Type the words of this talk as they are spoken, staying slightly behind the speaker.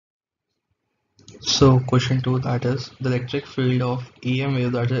So question 2, that is the electric field of EM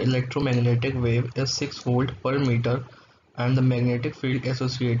wave, that is electromagnetic wave, is 6 volt per meter, and the magnetic field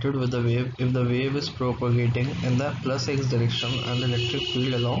associated with the wave if the wave is propagating in the plus x direction and the electric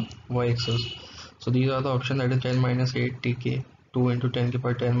field along y axis. So these are the options, that is 10 minus 8 tk, 2 into 10 to the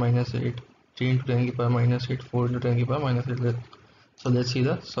power 10 minus 8, 3 into 10 to the power minus 8, 4 into 10 to the power minus 8. So let's see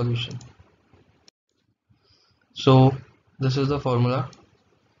the solution. So this is the formula,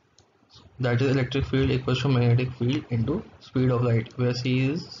 that is electric field equals to magnetic field into speed of light, where c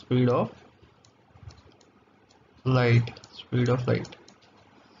is speed of light,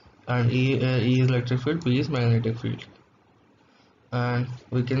 and e is electric field, p is magnetic field, and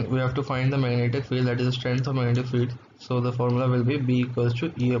we have to find the magnetic field, that is the strength of magnetic field. So the formula will be B equals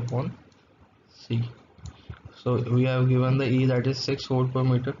to E upon C. So we have given the E, that is 6 volt per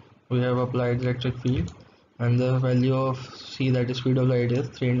meter. We have applied electric field, and the value of C, that is speed of light, is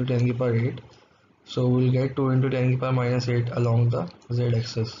 3 into 10 to the power 8. So we'll get 2 into 10 to the power minus 8 along the z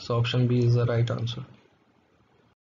axis. So option B is the right answer.